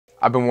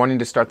I've been wanting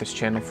to start this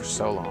channel for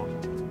so long,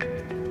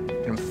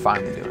 and I'm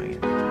finally doing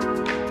it.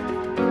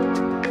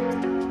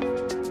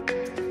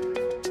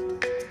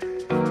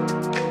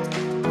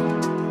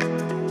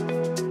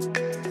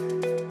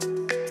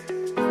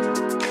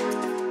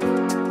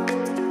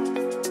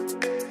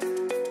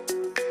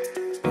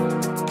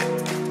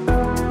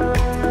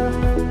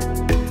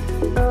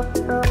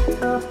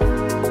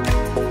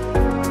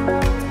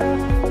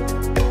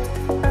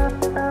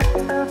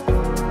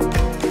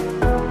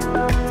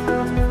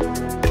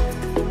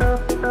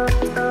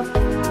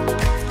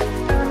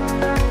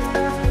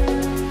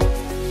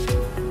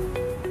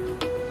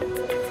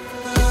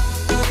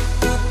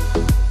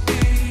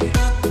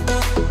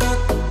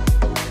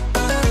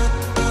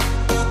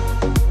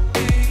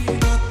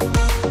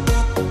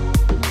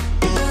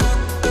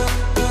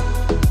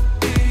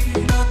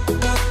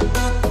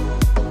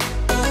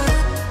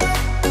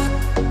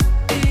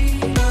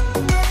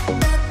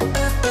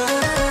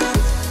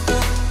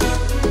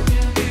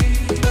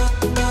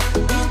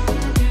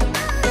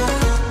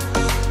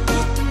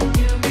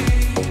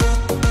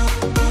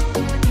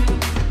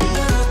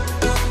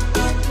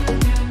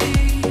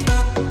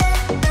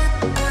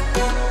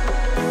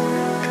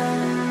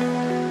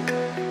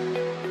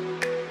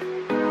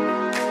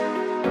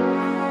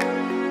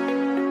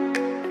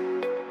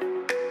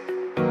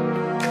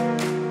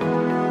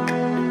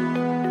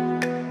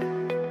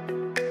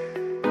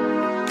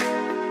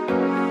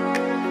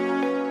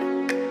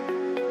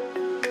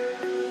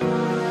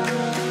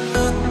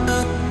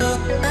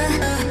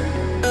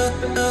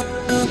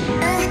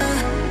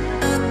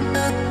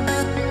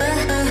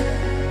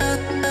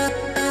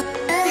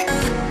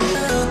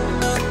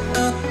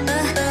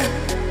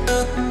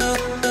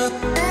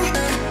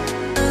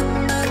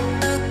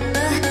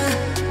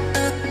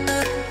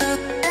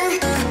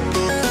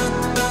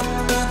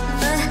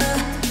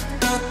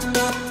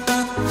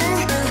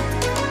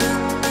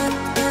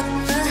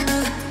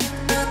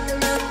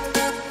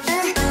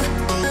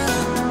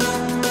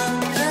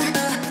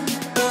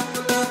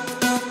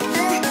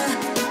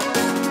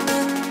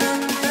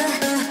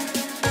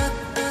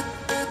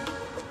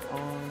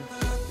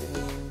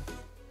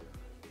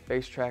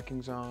 Face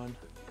tracking's on.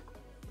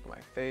 Look at my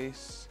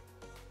face.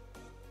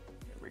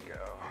 Here we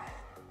go.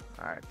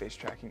 All right, face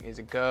tracking is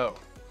a go.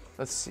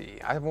 Let's see.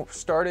 I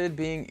started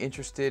being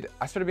interested in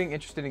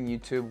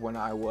YouTube when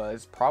I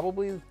was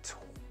probably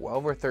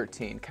 12 or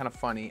 13. Kind of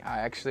funny. I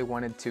actually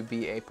wanted to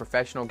be a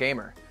professional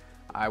gamer.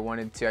 I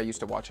used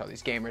to watch all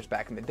these gamers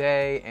back in the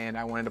day, and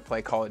I wanted to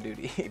play Call of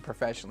Duty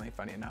professionally,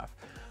 funny enough.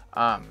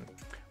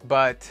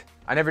 But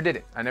I never did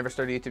it. I never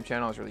started a YouTube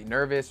channel. I was really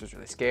nervous, was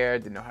really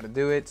scared, didn't know how to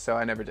do it, so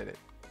I never did it.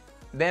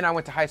 Then I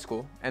went to high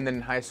school, and then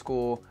in high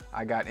school,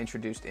 I got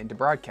introduced into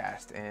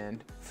broadcast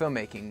and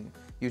filmmaking,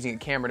 using a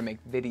camera to make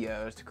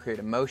videos, to create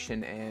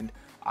emotion, and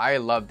I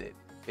loved it.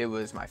 It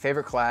was my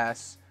favorite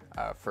class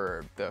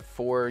for the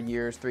 3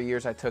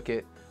 years I took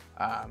it.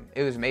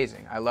 It was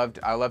amazing. I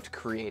loved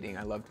creating.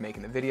 I loved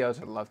making the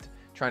videos. I loved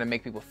trying to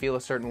make people feel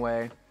a certain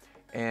way,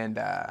 and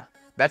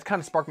that's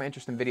kind of sparked my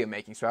interest in video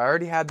making. So I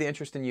already had the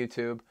interest in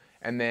YouTube,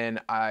 and then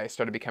I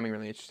started becoming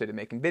really interested in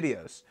making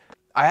videos.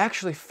 I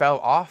actually fell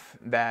off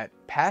that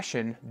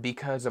passion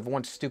because of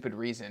one stupid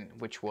reason,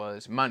 which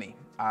was money.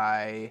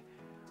 I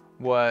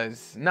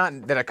was,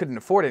 not that I couldn't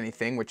afford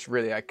anything, which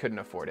really I couldn't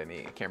afford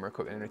any camera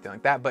equipment or anything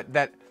like that, but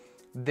that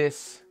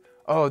this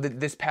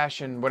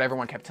passion, what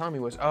everyone kept telling me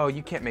was, oh,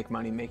 you can't make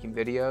money making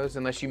videos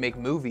unless you make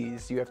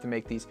movies. You have to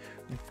make these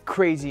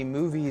crazy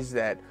movies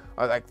that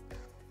are like,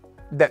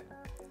 that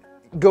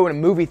go into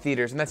movie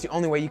theaters, and that's the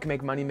only way you can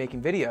make money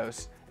making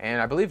videos. And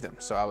I believed them.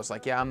 So I was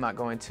like, yeah, I'm not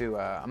going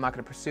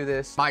to pursue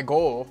this. My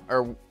goal,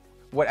 or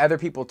what other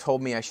people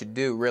told me I should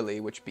do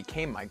really, which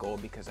became my goal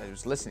because I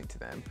was listening to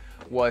them,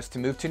 was to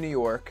move to New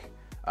York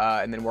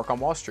and then work on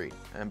Wall Street.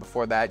 And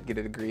before that, get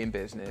a degree in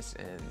business.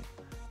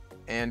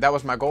 And that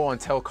was my goal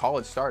until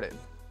college started.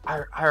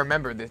 I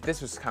remember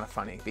this was kind of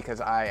funny because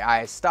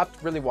I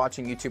stopped really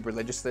watching YouTube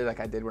religiously like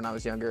I did when I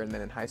was younger, and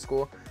then in high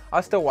school.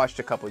 I still watched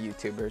a couple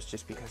YouTubers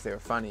just because they were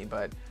funny,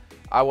 but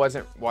I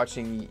wasn't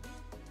watching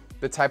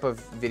the type of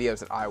videos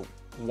that I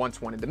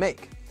once wanted to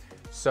make.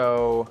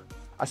 So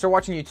I started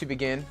watching YouTube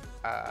again,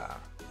 got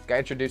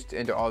introduced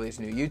into all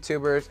these new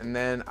YouTubers, and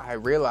then I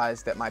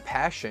realized that my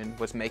passion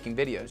was making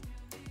videos.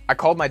 I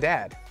called my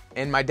dad,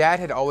 and my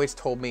dad had always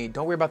told me,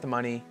 don't worry about the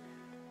money,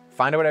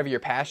 find out whatever your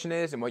passion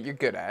is and what you're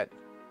good at,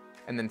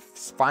 and then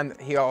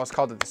he always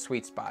called it the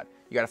sweet spot.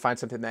 You gotta find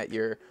something that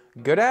you're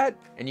good at,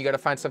 and you gotta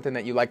find something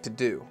that you like to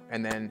do,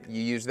 and then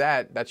you use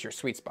that's your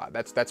sweet spot.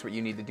 That's what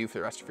you need to do for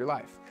the rest of your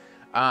life.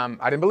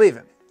 I didn't believe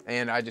him,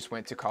 and I just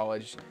went to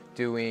college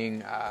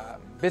doing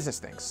business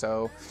things.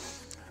 So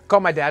I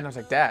called my dad, and I was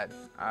like, Dad,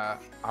 I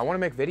want to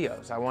make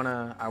videos.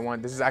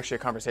 This is actually a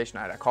conversation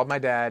I had. I called my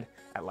dad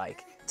at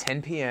like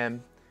 10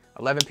 p.m.,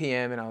 11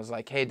 p.m., and I was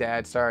like, hey,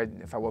 Dad, sorry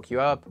if I woke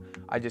you up.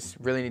 I just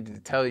really needed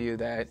to tell you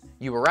that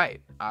you were right.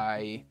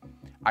 I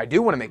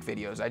do want to make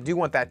videos. I do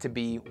want that to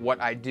be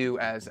what I do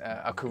as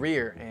a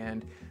career,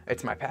 and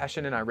it's my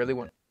passion, and I really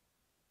want...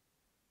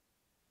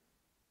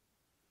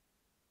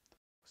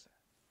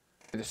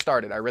 It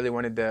started. I really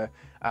wanted to,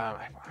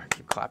 I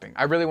keep clapping.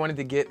 I really wanted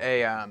to get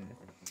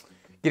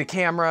a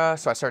camera,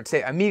 so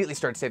I immediately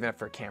started saving up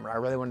for a camera. I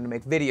really wanted to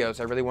make videos.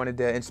 I really wanted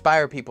to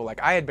inspire people.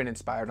 Like I had been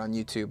inspired on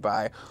YouTube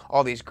by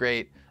all these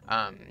great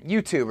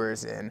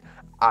YouTubers, and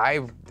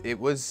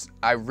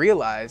I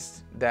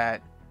realized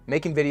that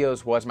making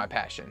videos was my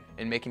passion,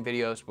 and making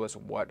videos was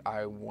what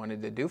I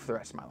wanted to do for the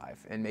rest of my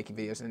life. And making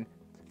videos and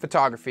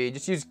photography,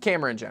 just use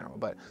camera in general,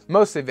 but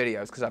mostly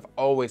videos because I've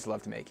always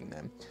loved making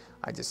them.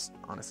 I just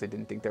honestly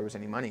didn't think there was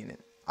any money in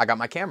it. I got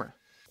my camera,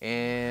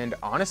 and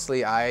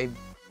honestly, I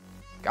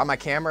got my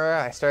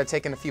camera, I started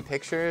taking a few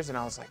pictures, and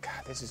I was like,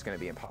 God, this is gonna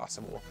be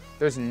impossible.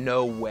 There's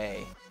no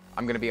way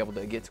I'm gonna be able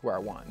to get to where I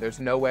want. There's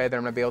no way that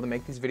I'm gonna be able to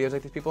make these videos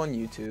like these people on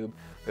YouTube.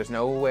 There's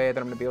no way that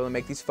I'm gonna be able to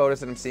make these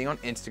photos that I'm seeing on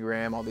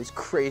Instagram, all these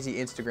crazy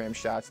Instagram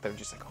shots that are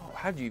just like, oh,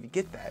 how did you even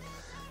get that?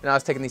 And I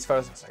was taking these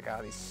photos, I was like,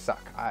 oh, these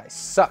suck. I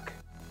suck.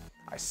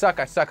 I suck,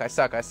 I suck, I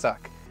suck, I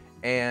suck.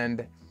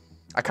 And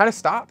I kind of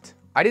stopped.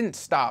 I didn't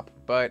stop,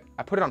 but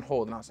I put it on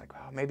hold, and I was like,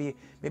 oh, maybe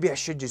I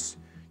should just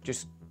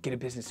get a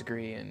business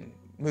degree and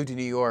move to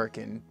New York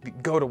and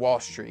go to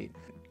Wall Street.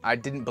 I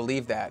didn't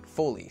believe that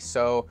fully.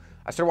 So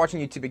I started watching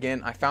YouTube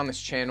again. I found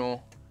this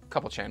channel, a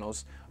couple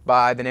channels,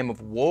 by the name of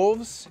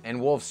Wolves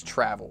and Wolves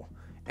Travel.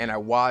 And I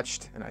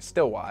watched, and I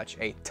still watch,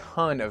 a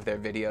ton of their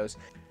videos.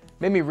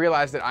 Made me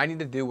realize that I need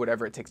to do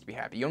whatever it takes to be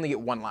happy. You only get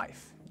one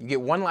life. You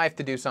get one life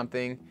to do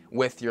something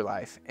with your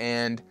life.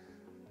 And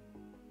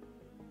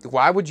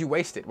why would you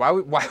waste it? Why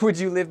would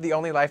you live the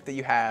only life that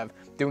you have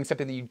doing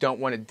something that you don't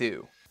want to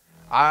do?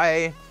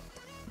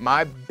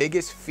 My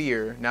biggest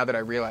fear, now that I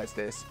realize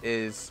this,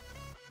 is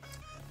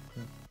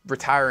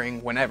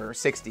retiring whenever,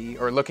 60,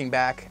 or looking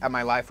back at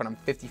my life when I'm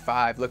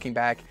 55, looking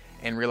back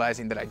and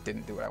realizing that I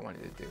didn't do what I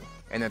wanted to do.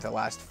 And that the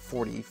last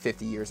 40,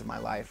 50 years of my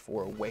life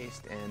were a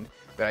waste, and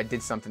that I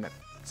did something that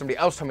somebody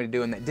else told me to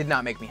do and that did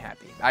not make me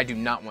happy. I do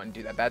not want to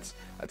do that. That's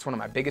one of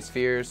my biggest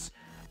fears.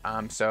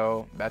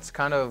 So that's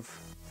kind of,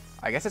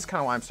 I guess that's kind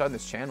of why I'm starting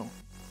this channel,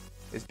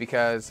 is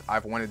because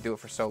I've wanted to do it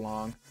for so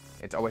long.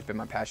 It's always been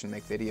my passion to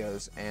make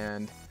videos,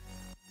 and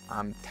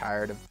I'm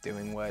tired of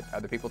doing what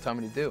other people tell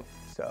me to do.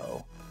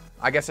 So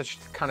I guess I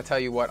should kind of tell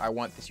you what I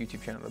want this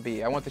YouTube channel to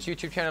be. I want this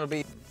YouTube channel to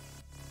be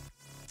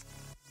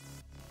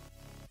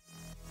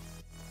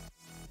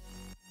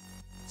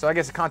So I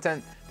guess the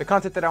content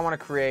that I want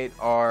to create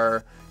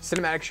are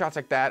cinematic shots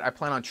like that. I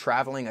plan on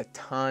traveling a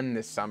ton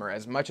this summer,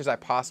 as much as I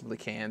possibly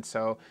can.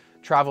 So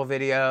travel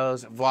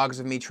videos, vlogs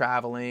of me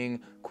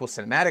traveling, cool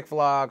cinematic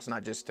vlogs,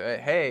 not just,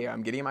 hey,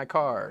 I'm getting in my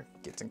car,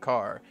 gets in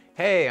car.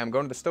 Hey, I'm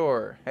going to the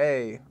store.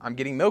 Hey, I'm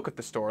getting milk at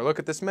the store. Look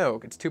at this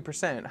milk, it's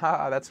 2%.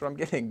 Ha, that's what I'm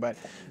getting. But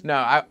no,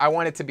 I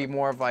want it to be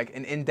more of like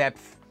an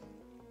in-depth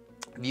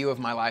view of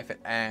my life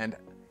and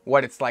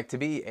what it's like to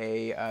be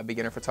a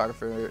beginner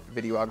photographer,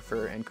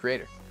 videographer, and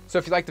creator. So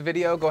if you like the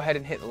video, go ahead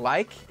and hit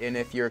like, and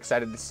if you're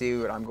excited to see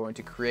what I'm going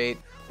to create,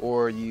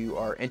 or you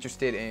are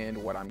interested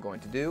in what I'm going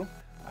to do,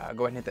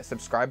 go ahead and hit that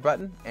subscribe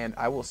button, and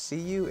I will see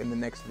you in the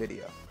next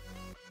video.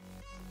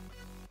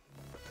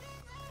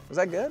 Was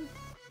that good?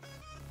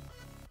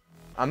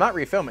 I'm not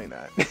refilming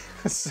that,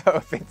 so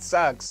if it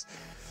sucks,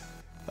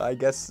 I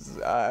guess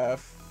I'm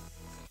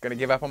gonna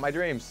give up on my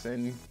dreams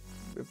and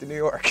move to New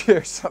York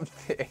or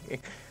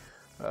something.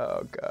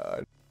 Oh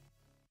God.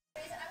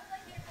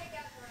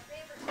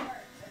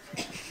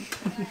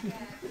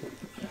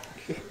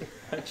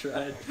 I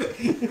tried.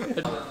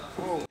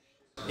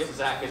 Get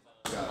Zach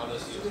on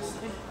this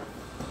thing.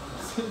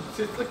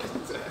 Look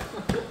at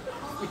that.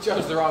 We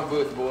chose the wrong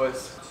booth,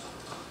 boys.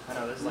 I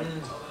know, this like...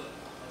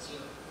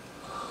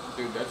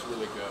 Dude, that's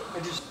really good.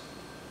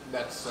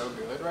 That's so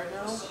good right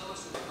now. Dude,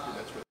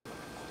 that's really good.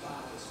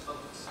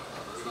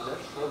 Dude,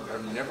 that's so good.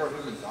 I've never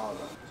even thought of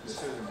that.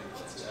 This is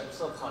amazing. I'm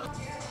so funny.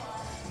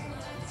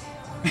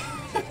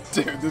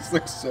 Dude, this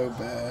looks so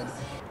bad.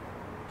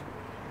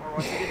 Or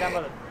once you get down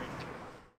by the